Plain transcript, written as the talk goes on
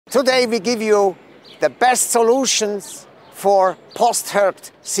Today we give you the best solutions for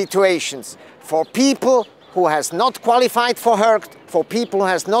post-RERCT situations, for people who has not qualified for RERCT, for people who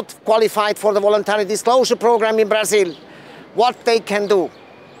has not qualified for the voluntary disclosure program in Brazil, what they can do.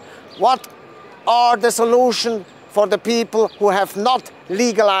 What are the solutions for the people who have not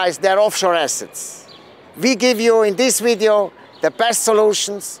legalized their offshore assets? We give you in this video the best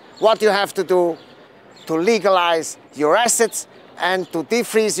solutions, what you have to do to legalize your assets and to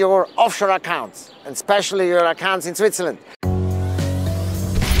defreeze your offshore accounts, and especially your accounts in Switzerland.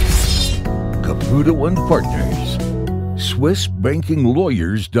 Caputo and Partners,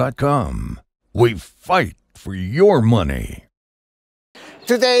 SwissBankingLawyers.com. We fight for your money.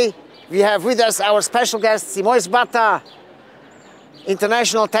 Today we have with us our special guest, Simões Bata,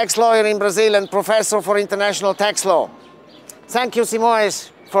 international tax lawyer in Brazil and professor for international tax law. Thank you, Simões,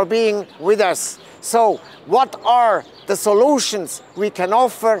 for being with us. So, what are the solutions we can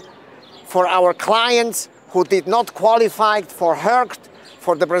offer for our clients who did not qualify for RERCT,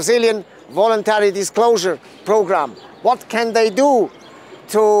 for the Brazilian voluntary disclosure program? What can they do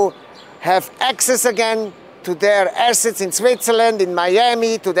to have access again to their assets in Switzerland, in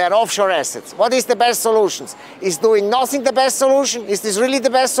Miami, to their offshore assets? What is the best solutions? Is doing nothing the best solution? Is this really the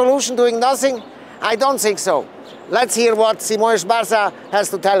best solution, doing nothing? I don't think so. Let's hear what Simões Bata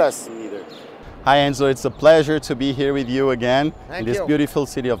has to tell us. Hi Enzo, it's a pleasure to be here with you again in this beautiful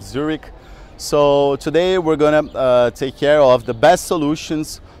city of Zurich. So today we're going to take care of the best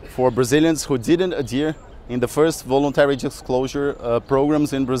solutions for Brazilians who didn't adhere in the first voluntary disclosure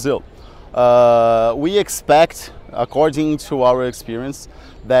programs in Brazil. We expect, according to our experience,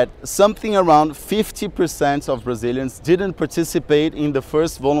 that something around 50% of Brazilians didn't participate in the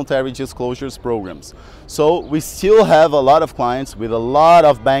first voluntary disclosures programs. So we still have a lot of clients with a lot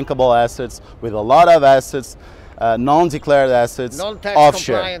of bankable assets, with a lot of assets, non-declared assets,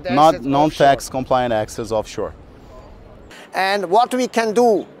 offshore, non-tax compliant assets offshore. And what we can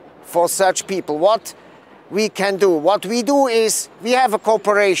do for such people, what we do is we have a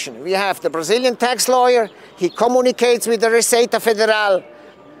cooperation. We have the Brazilian tax lawyer, he communicates with the Receita Federal,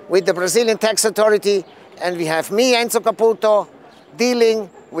 with the Brazilian tax authority, and we have me, Enzo Caputo, dealing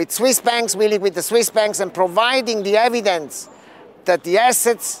with Swiss banks, dealing with the Swiss banks and providing the evidence that the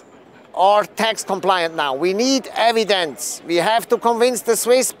assets are tax compliant now. We need evidence. We have to convince the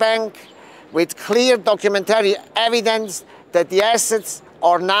Swiss bank with clear documentary evidence that the assets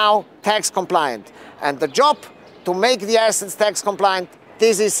are now tax compliant. And the job to make the assets tax compliant,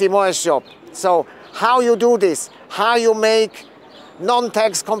 this is Simões' job. So how you do this, how you make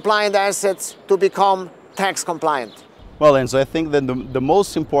non-tax compliant assets to become tax compliant? Well, Enzo, I think that the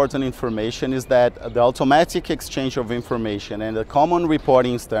most important information is that the automatic exchange of information and the common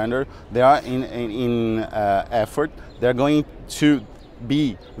reporting standard, they are in effort. They're going to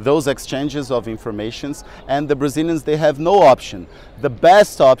be those exchanges of informations, and the Brazilians, they have no option. The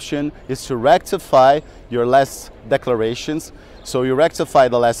best option is to rectify your last declarations. So you rectify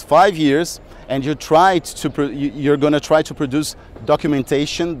the last 5 years, and you're going to try to produce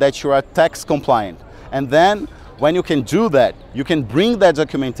documentation that you are tax compliant. And then when you can do that, you can bring that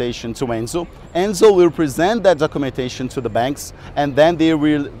documentation to Enzo. Enzo will present that documentation to the banks, and then they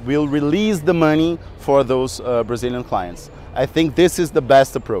will release the money for those Brazilian clients. I think this is the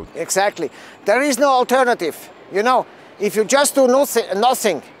best approach. Exactly. There is no alternative. You know, if you just do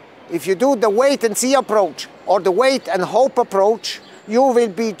nothing, if you do the wait and see approach or the wait and hope approach, you will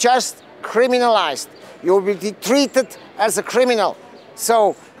be just criminalized. You will be treated as a criminal.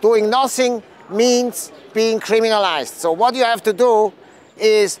 So doing nothing means being criminalized. So what you have to do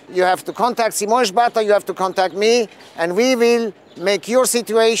is you have to contact Simões Bata, you have to contact me, and we will make your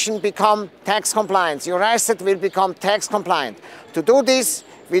situation become tax compliant. Your asset will become tax compliant. To do this,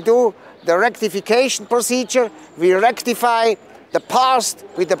 we do the rectification procedure. We rectify the past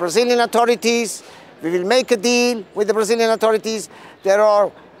with the Brazilian authorities. We will make a deal with the Brazilian authorities. There are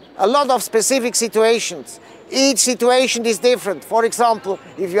a lot of specific situations. Each situation is different. For example,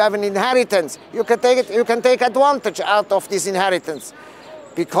 if you have an inheritance, you can take advantage out of this inheritance.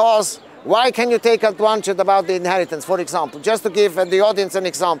 Because why can you take advantage about the inheritance, for example? Just to give the audience an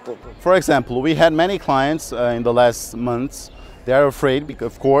example. For example, we had many clients in the last months. They are afraid,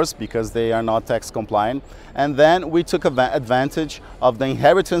 of course, because they are not tax compliant. And then we took advantage of the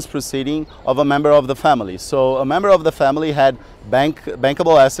inheritance proceeding of a member of the family. So a member of the family had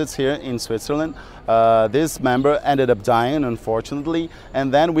bankable assets here in Switzerland. This member ended up dying, unfortunately.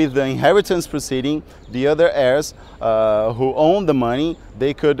 And then with the inheritance proceeding, the other heirs who owned the money,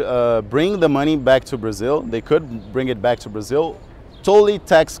 they could bring the money back to Brazil. They could bring it back to Brazil totally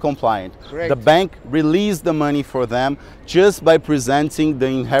tax compliant. Great. The bank released the money for them just by presenting the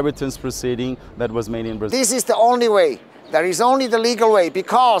inheritance proceeding that was made in Brazil. This is the only way. There is only the legal way,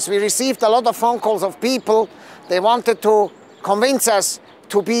 because we received a lot of phone calls of people. They wanted to convince us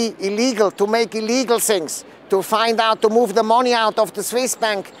to be illegal, to make illegal things, to find out, to move the money out of the Swiss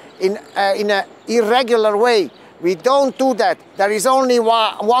bank in an irregular way. We don't do that. There is only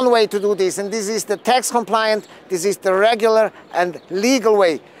one way to do this, and this is the tax compliant, this is the regular and legal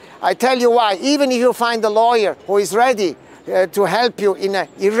way. I tell you why. Even if you find a lawyer who is ready to help you in an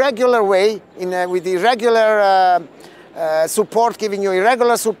irregular way, with irregular support, giving you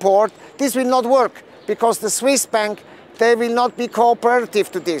irregular support, this will not work, because the Swiss bank, they will not be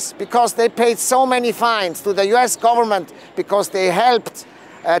cooperative to this, because they paid so many fines to the US government because they helped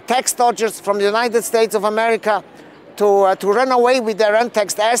tax dodgers from the United States of America to run away with their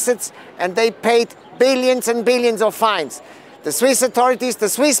untaxed assets, and they paid billions and billions of fines. The Swiss authorities, the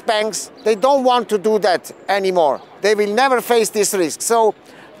Swiss banks, they don't want to do that anymore. They will never face this risk. So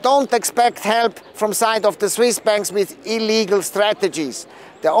don't expect help from side of the Swiss banks with illegal strategies.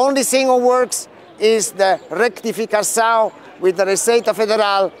 The only thing that works is the rectificação with the Receita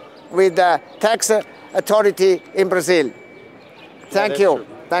Federal, with the tax authority in Brazil. Thank you.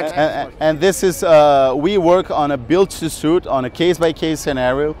 Thank you. And this is, we work on a build-to-suit, on a case-by-case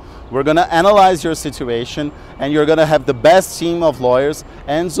scenario. We're going to analyze your situation, and you're going to have the best team of lawyers.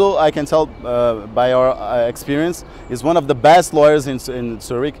 Enzo, I can tell by our experience, is one of the best lawyers in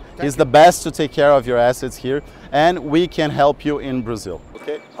Zurich. He's the best to take care of your assets here, and we can help you in Brazil.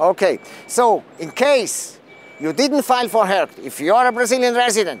 Okay? Okay. So, in case you didn't file for RERCT, if you are a Brazilian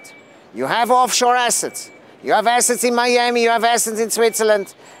resident, you have offshore assets, you have assets in Miami, you have assets in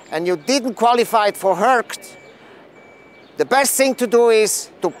Switzerland, and you didn't qualify for RERCT, the best thing to do is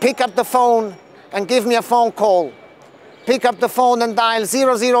to pick up the phone and give me a phone call. Pick up the phone and dial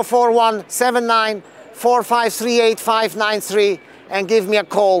 0041 79 4538 593 and give me a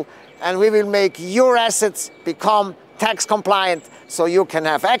call, and we will make your assets become tax compliant, so you can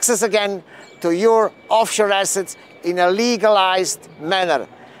have access again to your offshore assets in a legalized manner.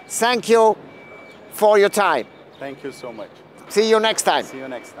 Thank you for your time. Thank you so much. See you next time. See you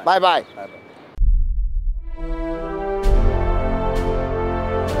next time. Bye-bye. Bye-bye.